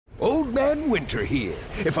Old Man Winter here.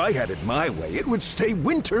 If I had it my way, it would stay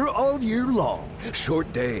winter all year long.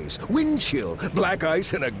 Short days, wind chill, black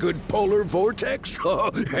ice, and a good polar vortex.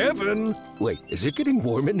 Oh, heaven! Wait, is it getting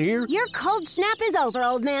warm in here? Your cold snap is over,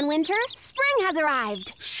 Old Man Winter. Spring has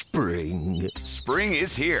arrived. Spring. Spring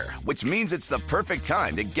is here, which means it's the perfect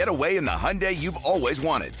time to get away in the Hyundai you've always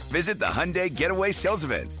wanted. Visit the Hyundai Getaway Sales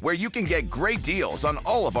Event, where you can get great deals on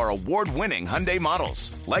all of our award-winning Hyundai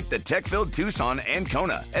models, like the tech-filled Tucson and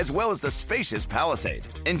Kona, as well as the spacious Palisade.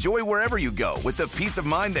 Enjoy wherever you go with the peace of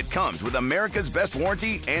mind that comes with America's best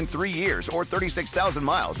warranty and 3 years or 36,000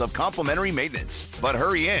 miles of complimentary maintenance. But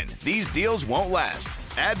hurry in, these deals won't last.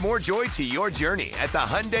 Add more joy to your journey at the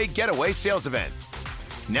Hyundai Getaway Sales Event.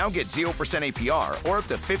 Now get 0% APR or up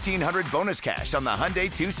to $1,500 bonus cash on the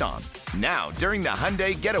Hyundai Tucson. Now, during the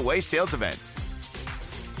Hyundai Getaway Sales Event.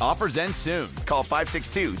 Offers end soon. Call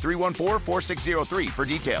 562-314-4603 for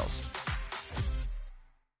details.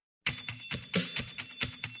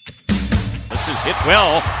 This is hit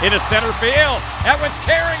well into center field. That one's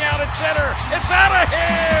carrying out at center. It's out of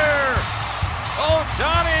here! Oh,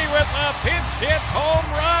 Johnny with a pinch hit home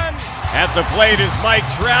run. At the plate is Mike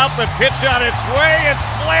Trout. The pitch on its way. It's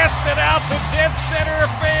blasted out to dead center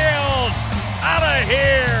field. Out of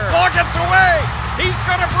here. Ball gets away. He's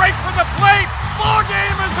going to break for the plate. Ball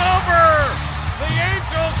game is over. The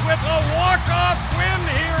Angels with a walk-off win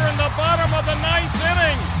here in the bottom of the ninth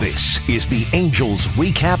inning. This is the Angels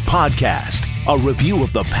Recap Podcast, a review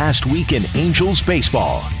of the past week in Angels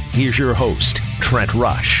baseball. Here's your host, Trent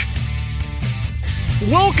Rush.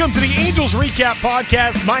 Welcome to the Angels Recap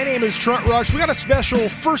Podcast. My name is Trent Rush. We got a special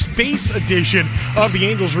first base edition of the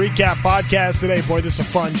Angels Recap Podcast today. Boy, this is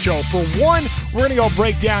a fun show. For one, we're going to go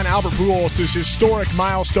break down Albert Pujols' historic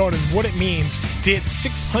milestone and what it means to hit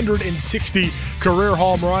 660 career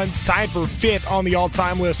home runs, tied for fifth on the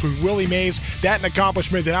all-time list with Willie Mays. That an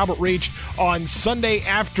accomplishment that Albert reached on Sunday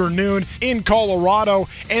afternoon in Colorado.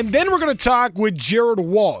 And then we're going to talk with Jared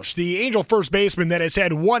Walsh, the Angel first baseman that has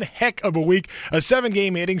had one heck of a week, a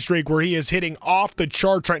 7-game hitting streak where he is hitting off the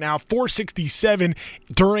charts right now, 467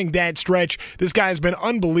 during that stretch. This guy has been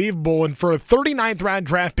unbelievable, and for a 39th round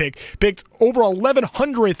draft pick, picked over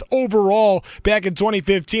 1100th overall back in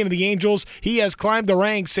 2015 of the Angels, he has climbed the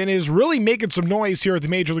ranks and is really making some noise here at the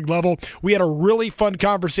Major League level. We had a really fun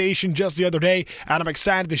conversation just the other day, and I'm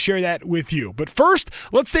excited to share that with you. But first,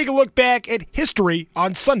 let's take a look back at history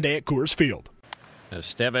on Sunday at Coors Field.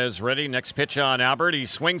 Estevez ready. Next pitch on Albert. He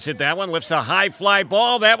swings at that one, lifts a high fly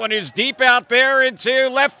ball. That one is deep out there into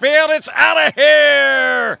left field. It's out of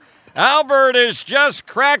here. Albert has just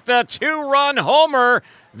cracked a 2-run homer.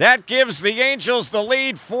 That gives the Angels the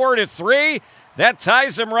lead 4-3. That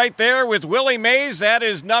ties him right there with Willie Mays. That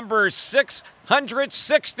is number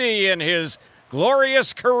 660 in his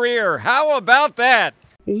glorious career. How about that?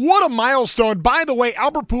 What a milestone. By the way,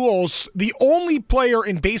 Albert Pujols, the only player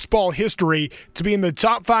in baseball history to be in the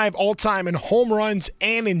top 5 all-time in home runs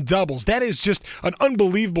and in doubles. That is just an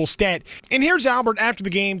unbelievable stat. And here's Albert after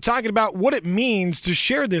the game talking about what it means to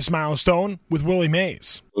share this milestone with Willie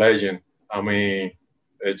Mays. Legend. I mean,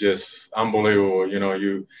 it's just unbelievable. You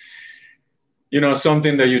know,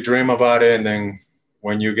 something that you dream about it, and then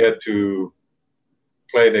when you get to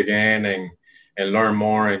play the game and learn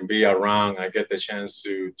more and be around, I get the chance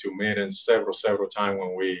to meet him several times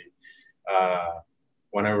when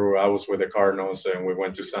whenever I was with the Cardinals and we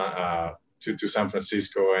went to San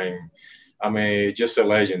Francisco. And I mean, just a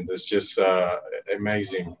legend. It's just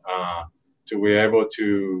amazing to be able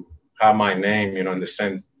to have my name, in the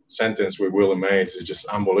same sentence with Willie Mays. It's just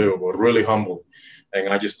unbelievable, really humble. And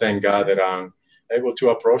I just thank God that I'm able to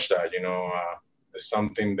approach that. It's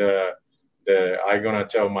something that I'm going to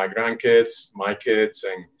tell my grandkids, my kids,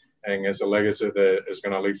 and it's a legacy that is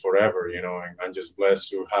going to live forever, and I'm just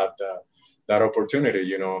blessed to have that opportunity.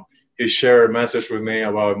 He shared a message with me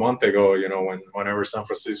about a month ago, whenever San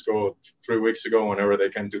Francisco, 3 weeks ago, whenever they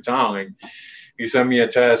came to town, and he sent me a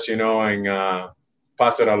text, and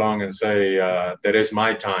pass it along and say, that is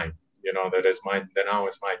my time, that now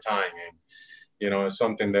it's my time. And, it's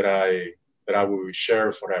something that I will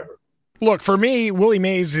share forever. Look, for me, Willie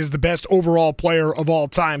Mays is the best overall player of all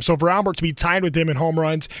time. So for Albert to be tied with him in home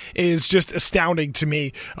runs is just astounding to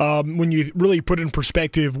me when you really put in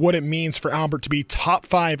perspective what it means for Albert to be top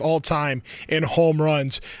 5 all time in home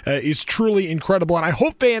runs is truly incredible. And I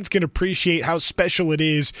hope fans can appreciate how special it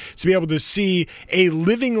is to be able to see a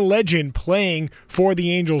living legend playing for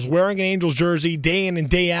the Angels, wearing an Angels jersey day in and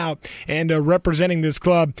day out, and representing this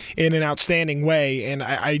club in an outstanding way. And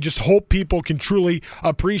I just hope people can truly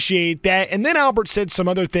appreciate that that. And then Albert said some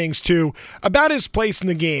other things, too, about his place in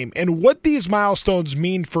the game and what these milestones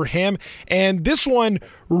mean for him. And this one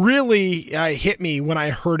really hit me when I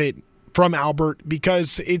heard it from Albert,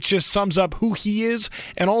 because it just sums up who he is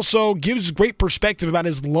and also gives great perspective about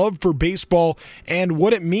his love for baseball and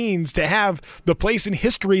what it means to have the place in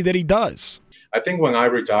history that he does. I think when I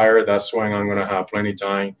retire, that's when I'm going to have plenty of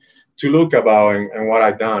time to look about and what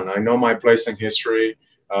I've done. I know my place in history.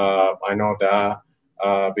 I know that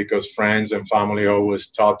because friends and family always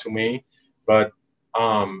talk to me. But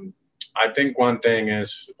I think one thing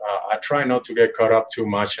is I try not to get caught up too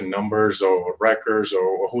much in numbers or records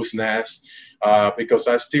or who's next, because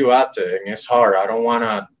I still at it and it's hard. I don't want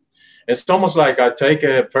to. It's almost like I take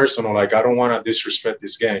it personal. Like I don't want to disrespect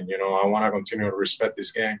this game. I want to continue to respect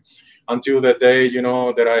this game until the day,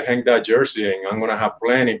 that I hang that jersey. And I'm going to have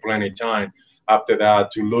plenty time after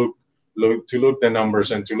that to look the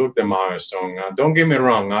numbers and to look the milestone. Don't get me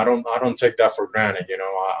wrong. I don't take that for granted.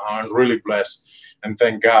 I'm really blessed and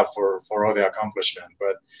thank God for all the accomplishment.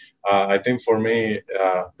 But I think for me,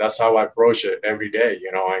 that's how I approach it every day,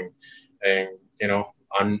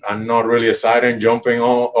 I'm not really excited and jumping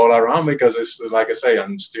all around, because it's like I say,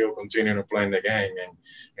 I'm still continuing to play in the game,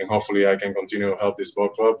 and hopefully I can continue to help this ball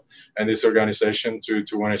club and this organization to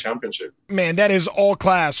win a championship. Man, that is all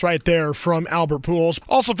class right there from Albert Pujols.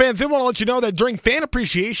 Also, fans, they want to let you know that during Fan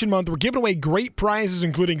Appreciation Month, we're giving away great prizes,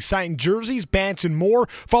 including signed jerseys, bats, and more.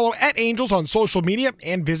 Follow @Angels on social media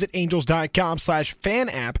and visit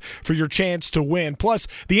angels.com/fan-app for your chance to win. Plus,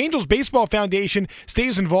 the Angels Baseball Foundation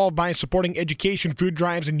stays involved by supporting education, food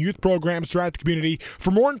drives, and youth programs throughout the community. For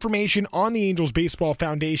more information on the Angels Baseball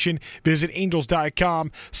Foundation, visit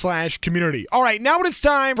angels.com/community. All right, now it's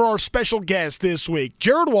time for our special guest this week.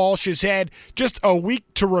 Jared Walsh has had just a week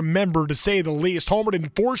to remember, to say the least. Homered in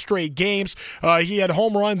 4 straight games. He had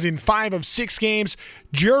home runs in 5 of 6 games.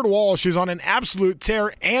 Jared Walsh is on an absolute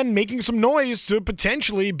tear and making some noise to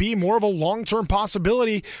potentially be more of a long-term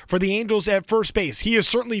possibility for the Angels at first base. He is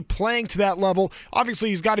certainly playing to that level. Obviously,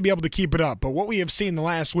 he's got to be able to keep it up, but what we have seen the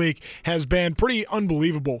last week has been pretty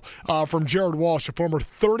unbelievable from Jared Walsh, a former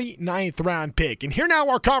 39th round pick. And here now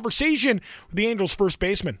our conversation with the Angels first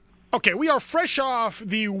baseman. Okay, we are fresh off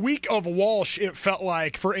the week of Walsh, it felt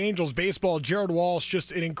like, for Angels baseball. Jared Walsh,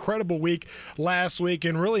 just an incredible week last week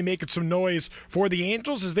and really making some noise for the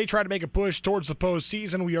Angels as they try to make a push towards the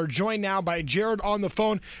postseason. We are joined now by Jared on the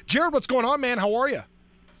phone. Jared, what's going on, man? How are you?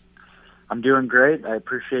 I'm doing great. I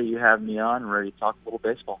appreciate you having me on. I'm ready to talk a little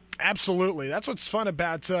baseball. Absolutely. That's what's fun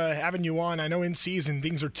about having you on. I know in season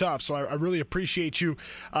things are tough, so I really appreciate you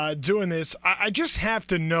doing this. I just have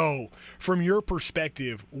to know, from your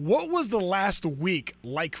perspective, what was the last week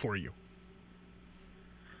like for you?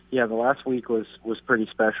 Yeah, the last week was pretty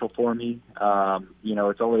special for me.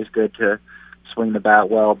 It's always good to swing the bat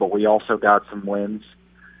well, but we also got some wins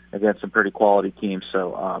against some pretty quality teams.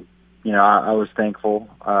 So, I was thankful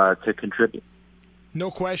to contribute. No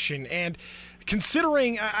question. And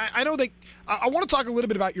considering, I know that I want to talk a little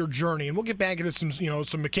bit about your journey, and we'll get back into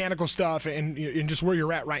some mechanical stuff and just where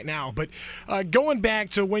you're at right now. But going back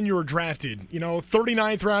to when you were drafted,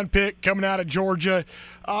 39th round pick coming out of Georgia,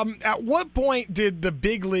 at what point did the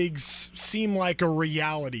big leagues seem like a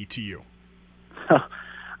reality to you?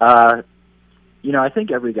 I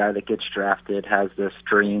think every guy that gets drafted has this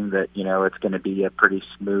dream that, it's going to be a pretty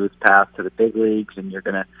smooth path to the big leagues and you're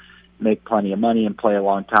going to make plenty of money and play a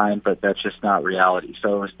long time, but that's just not reality.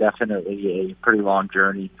 So it was definitely a pretty long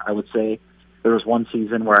journey. I would say there was one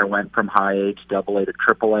season where I went from high A to double A to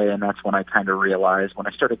triple A, and that's when I kind of realized, when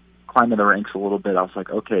I started climbing the ranks a little bit, I was like,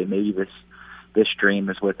 okay, maybe this dream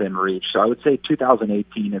is within reach. So I would say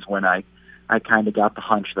 2018 is when I kind of got the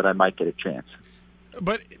hunch that I might get a chance.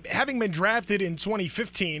 But having been drafted in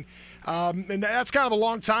 2015, and that's kind of a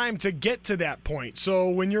long time to get to that point. So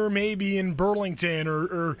when you're maybe in Burlington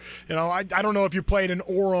or I don't know if you played in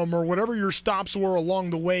Orem or whatever your stops were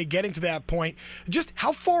along the way getting to that point, just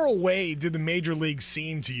how far away did the major leagues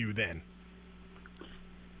seem to you then?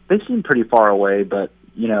 They seem pretty far away, but,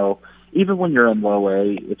 even when you're in low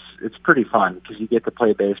A, it's pretty fun because you get to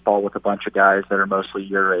play baseball with a bunch of guys that are mostly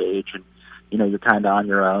your age, and you're kind of on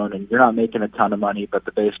your own, and you're not making a ton of money, but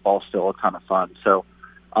the baseball's still a ton of fun. So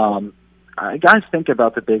guys think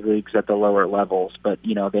about the big leagues at the lower levels, but,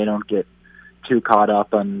 they don't get too caught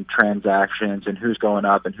up on transactions and who's going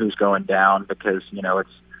up and who's going down because, it's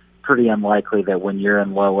pretty unlikely that when you're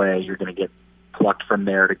in low A, you're going to get plucked from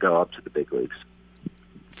there to go up to the big leagues.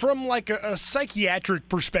 from like a psychiatric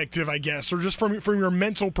perspective, I guess, or just from your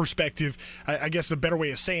mental perspective, I guess a better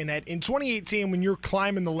way of saying that, in 2018 when you're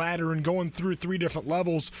climbing the ladder and going through 3 different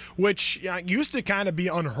levels, which used to kind of be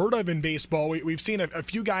unheard of in baseball. We've seen a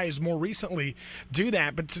few guys more recently do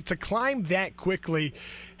that, but to climb that quickly,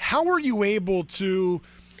 how were you able to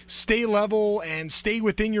stay level and stay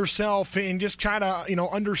within yourself and just try to,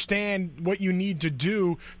 understand what you need to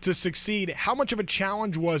do to succeed? How much of a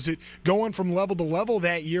challenge was it going from level to level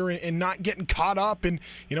that year and not getting caught up and,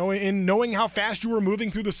 in knowing how fast you were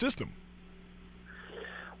moving through the system?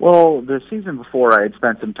 Well, the season before I had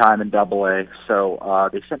spent some time in AA, so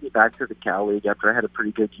they sent me back to the Cal League after I had a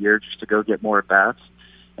pretty good year just to go get more at-bats.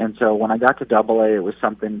 And so when I got to AA, it was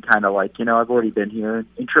something kind of like, I've already been here.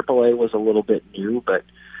 In AAA was a little bit new, but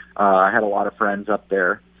I had a lot of friends up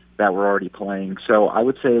there that were already playing. So I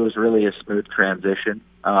would say it was really a smooth transition.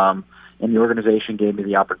 And the organization gave me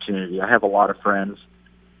the opportunity. I have a lot of friends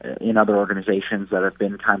in other organizations that have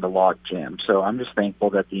been kind of log jammed. So I'm just thankful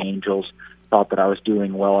that the Angels thought that I was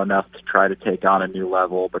doing well enough to try to take on a new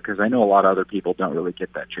level, because I know a lot of other people don't really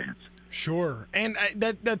get that chance. Sure. And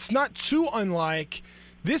that's not too unlike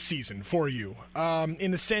this season for you,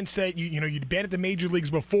 in the sense that you'd been at the major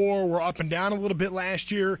leagues before, were up and down a little bit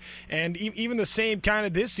last year, and even the same kind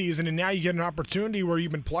of this season, and now you get an opportunity where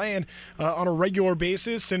you've been playing on a regular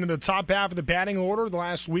basis and in the top half of the batting order the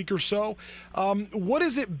last week or so. What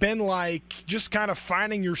has it been like just kind of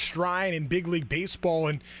finding your stride in big league baseball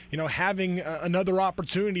and having another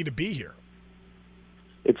opportunity to be here?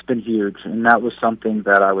 It's been huge, and that was something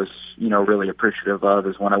that I was really appreciative of.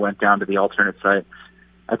 Is when I went down to the alternate site,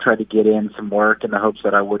 I tried to get in some work in the hopes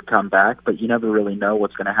that I would come back, but you never really know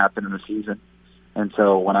what's going to happen in the season. And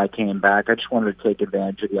so when I came back, I just wanted to take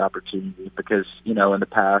advantage of the opportunity because, in the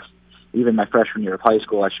past, even my freshman year of high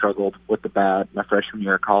school, I struggled with the bat. My freshman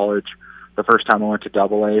year of college, the first time I went to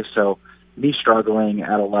AA. So me struggling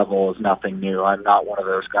at a level is nothing new. I'm not one of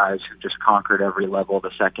those guys who just conquered every level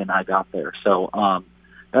the second I got there. So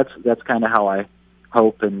that's kind of how I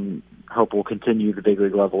hope will continue the big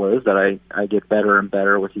league level is, that I get better and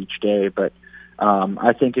better with each day. But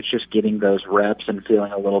I think it's just getting those reps and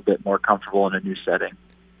feeling a little bit more comfortable in a new setting.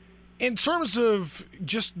 In terms of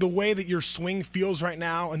just the way that your swing feels right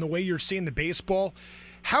now and the way you're seeing the baseball,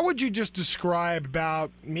 how would you just describe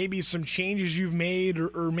about maybe some changes you've made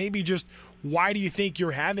or maybe just why do you think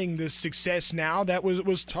you're having this success now that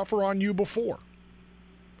was tougher on you before?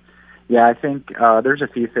 Yeah, I think there's a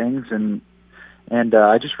few things, and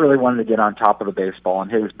I just really wanted to get on top of the baseball and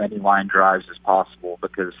hit as many line drives as possible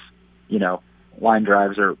because, line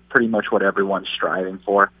drives are pretty much what everyone's striving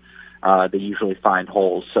for. They usually find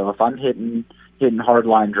holes. So if I'm hitting hard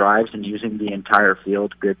line drives and using the entire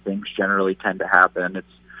field, good things generally tend to happen.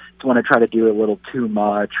 It's when I try to do a little too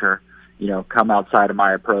much or, come outside of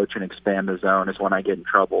my approach and expand the zone is when I get in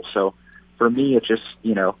trouble. So for me, it's just,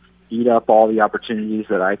 eat up all the opportunities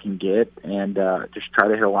that I can get and just try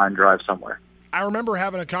to hit a line drive somewhere. I remember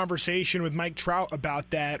having a conversation with Mike Trout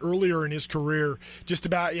about that earlier in his career, just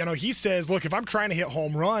about, he says, look, if I'm trying to hit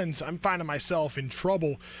home runs, I'm finding myself in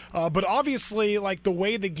trouble. But obviously, like the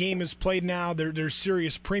way the game is played now, there's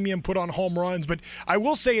serious premium put on home runs. But I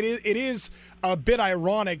will say it is a bit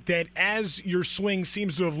ironic that as your swing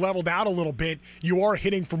seems to have leveled out a little bit, you are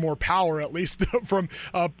hitting for more power, at least from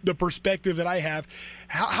the perspective that I have.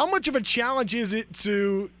 How much of a challenge is it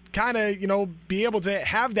to kind of, be able to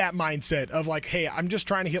have that mindset of like, hey, I'm just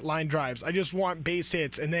trying to hit line drives. I just want base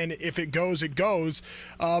hits. And then if it goes, it goes.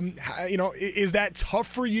 Is that tough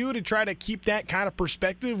for you to try to keep that kind of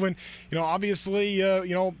perspective when, obviously, a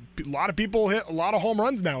lot of people hit a lot of home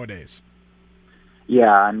runs nowadays?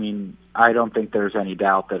 Yeah, I mean, I don't think there's any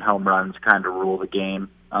doubt that home runs kind of rule the game.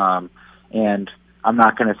 And I'm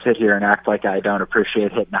not going to sit here and act like I don't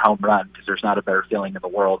appreciate hitting a home run because there's not a better feeling in the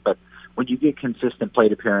world. But when you get consistent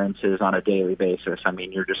plate appearances on a daily basis, I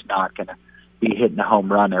mean, you're just not going to be hitting a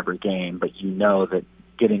home run every game, but you know that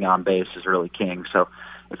getting on base is really king. So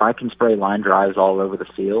if I can spray line drives all over the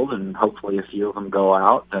field and hopefully a few of them go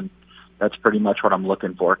out, then that's pretty much what I'm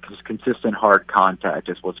looking for, because consistent hard contact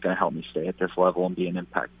is what's going to help me stay at this level and be an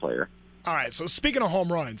impact player. All right, so speaking of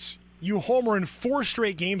home runs, you homer in 4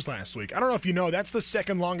 straight games last week. I don't know if you know, that's the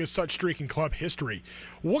second longest such streak in club history.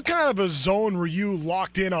 What kind of a zone were you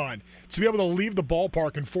locked in on to be able to leave the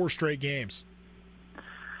ballpark in 4 straight games?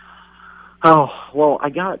 Oh, well,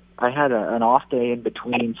 I had an off day in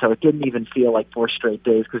between, so it didn't even feel like 4 straight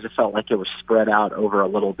days because it felt like it was spread out over a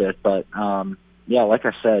little bit. But, yeah, like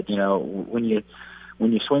I said, when you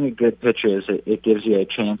swing at good pitches, it gives you a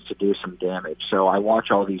chance to do some damage. So I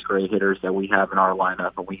watch all these great hitters that we have in our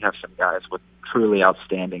lineup, and we have some guys with truly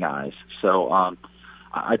outstanding eyes. So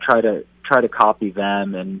I try to copy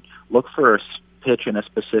them and look for a pitch in a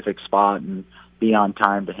specific spot and be on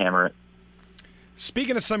time to hammer it.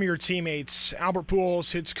 Speaking of some of your teammates, Albert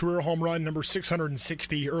Pujols hits career home run number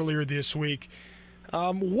 660 earlier this week.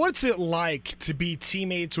 What's it like to be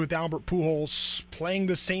teammates with Albert Pujols, playing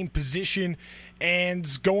the same position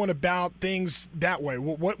and going about things that way?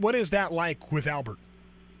 What is that like with Albert?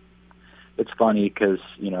 It's funny because,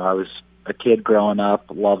 I was a kid growing up,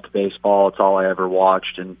 loved baseball. It's all I ever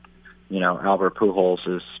watched. And, Albert Pujols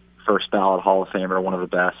is first ballot Hall of Famer, one of the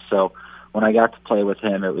best. So when I got to play with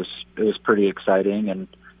him, it was pretty exciting. And,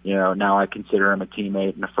 now I consider him a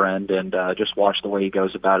teammate and a friend, and just watch the way he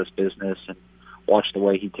goes about his business and watch the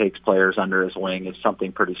way he takes players under his wing is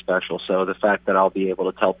something pretty special. So the fact that I'll be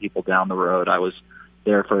able to tell people down the road I was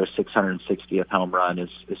there for a 660th home run is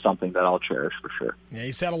something that I'll cherish for sure. Yeah,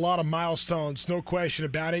 he's had a lot of milestones, no question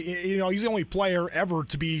about it. He's the only player ever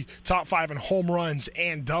to be top 5 in home runs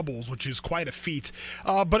and doubles, which is quite a feat.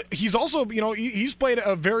 But he's also, he's played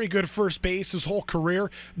a very good first base his whole career.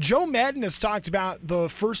 Joe Maddon has talked about the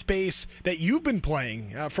first base that you've been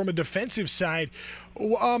playing from a defensive side.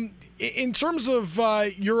 In terms of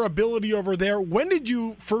your ability over there, when did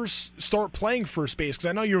you first start playing first base? Because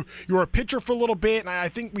I know you were a pitcher for a little bit, and I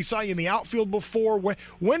think we saw you in the outfield before.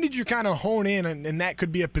 When did you kind of hone in, and that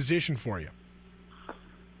could be a position for you?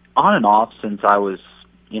 On and off since I was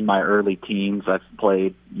in my early teens. I've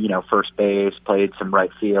played, first base, played some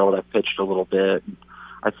right field. I've pitched a little bit.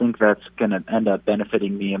 I think that's going to end up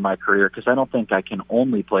benefiting me in my career because I don't think I can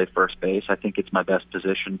only play first base. I think it's my best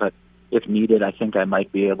position, but if needed, I think I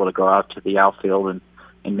might be able to go out to the outfield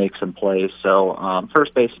and make some plays. So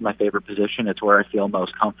first base is my favorite position. It's where I feel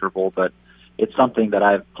most comfortable, but it's something that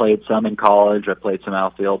I've played some in college. I played some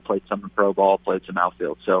outfield, played some in pro ball, played some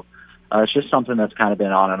outfield. So it's just something that's kind of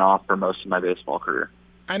been on and off for most of my baseball career.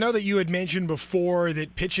 I know that you had mentioned before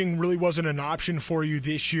that pitching really wasn't an option for you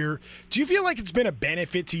this year. Do you feel like it's been a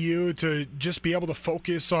benefit to you to just be able to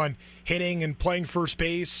focus on hitting and playing first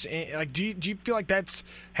base? Do you feel like that's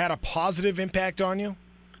had a positive impact on you?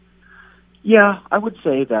 Yeah, I would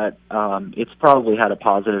say that it's probably had a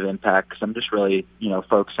positive impact because I'm just really,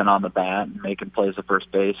 focusing on the bat and making plays at first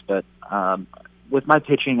base. But with my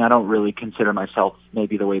pitching, I don't really consider myself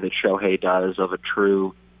maybe the way that Shohei does of a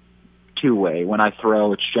true two-way. When I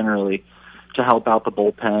throw, it's generally to help out the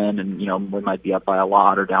bullpen, and we might be up by a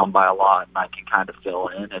lot or down by a lot, and I can kind of fill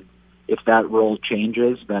in. And if that role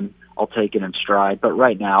changes, then I'll take it in stride. But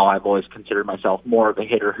right now, I've always considered myself more of a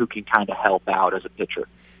hitter who can kind of help out as a pitcher.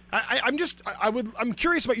 I'm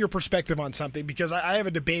curious about your perspective on something because I have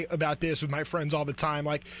a debate about this with my friends all the time.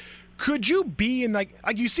 Like, could you be in like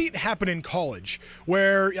you see it happen in college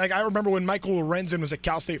where I remember when Michael Lorenzen was at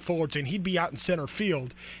Cal State Fullerton, he'd be out in center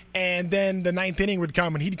field and then the ninth inning would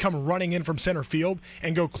come and he'd come running in from center field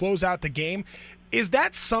and go close out the game. Is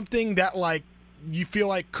that something that you feel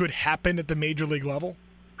like could happen at the major league level?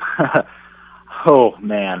 Oh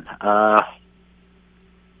man.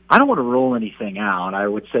 I don't want to rule anything out. I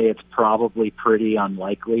would say it's probably pretty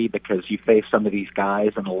unlikely because you face some of these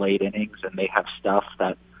guys in the late innings and they have stuff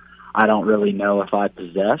that I don't really know if I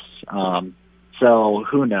possess. So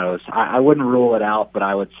who knows? I wouldn't rule it out, but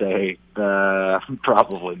I would say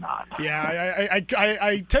probably not. Yeah,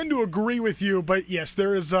 I tend to agree with you, but yes,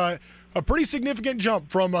 there is a pretty significant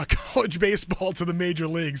jump from college baseball to the major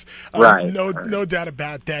leagues. Right. No doubt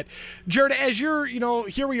about that. Jared, as you're,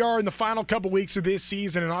 here we are in the final couple weeks of this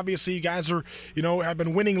season, and obviously you guys are, have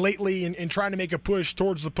been winning lately and trying to make a push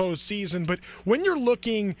towards the postseason. But when you're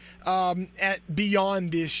looking at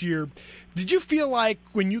beyond this year, did you feel like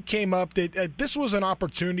when you came up that this was an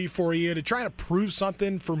opportunity for you to try to prove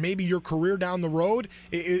something for maybe your career down the road?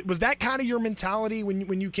 Was that kind of your mentality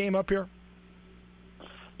when you came up here?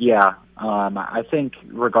 Yeah, I think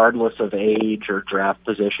regardless of age or draft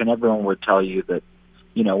position, everyone would tell you that,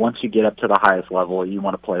 once you get up to the highest level, you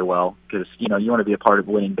want to play well because, you want to be a part of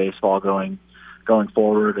winning baseball going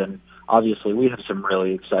forward. And obviously we have some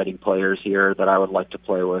really exciting players here that I would like to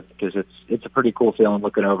play with because it's a pretty cool feeling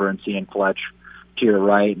looking over and seeing Fletch to your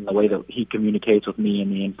right and the way that he communicates with me in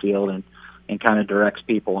the infield and kind of directs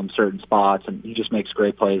people in certain spots. And he just makes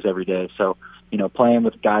great plays every day. So, playing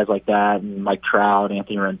with guys like that and Mike Trout,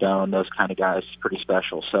 Anthony Rendon, those kind of guys is pretty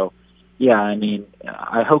special. So, yeah,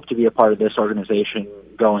 I hope to be a part of this organization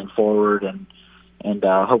going forward, and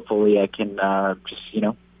hopefully I can just,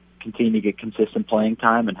 continue to get consistent playing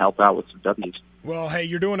time and help out with some W's. Well, hey,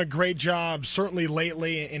 you're doing a great job, certainly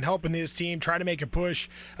lately, in helping this team try to make a push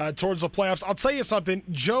towards the playoffs. I'll tell you something.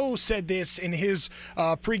 Joe said this in his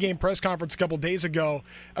pregame press conference a couple days ago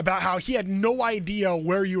about how he had no idea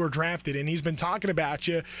where you were drafted, and he's been talking about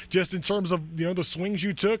you just in terms of the swings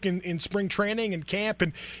you took in spring training and camp,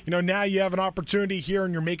 and now you have an opportunity here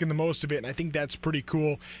and you're making the most of it, and I think that's pretty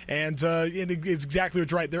cool. And it's exactly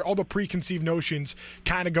what's right. All the preconceived notions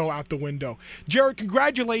kind of go out the window. Jared,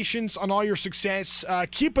 congratulations on all your success.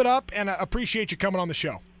 Keep it up, and I appreciate you coming on the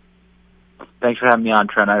show. Thanks for having me on,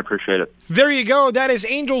 Trent. I appreciate it. There you go. That is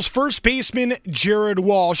Angels first baseman Jared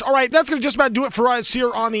Walsh. All right, that's going to just about do it for us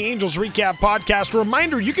here on the Angels Recap Podcast.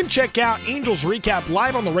 Reminder, you can check out Angels Recap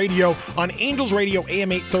live on the radio on Angels Radio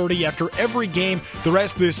AM 830 after every game the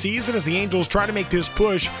rest of this season as the Angels try to make this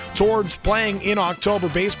push towards playing in October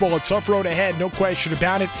baseball. A tough road ahead, no question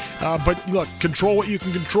about it. But look, control what you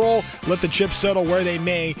can control. Let the chips settle where they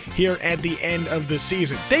may here at the end of the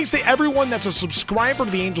season. Thanks to everyone that's a subscriber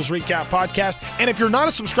to the Angels Recap Podcast. And if you're not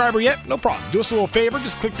a subscriber yet, no problem. Do us a little favor.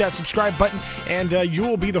 Just click that subscribe button, and you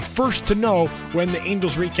will be the first to know when the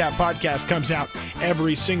Angels Recap Podcast comes out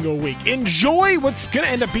every single week. Enjoy what's going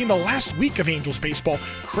to end up being the last week of Angels baseball.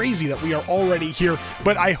 Crazy that we are already here,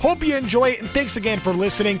 but I hope you enjoy it, and thanks again for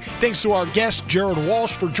listening. Thanks to our guest, Jared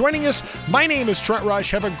Walsh, for joining us. My name is Trent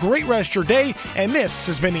Rush. Have a great rest of your day, and this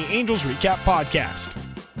has been the Angels Recap Podcast.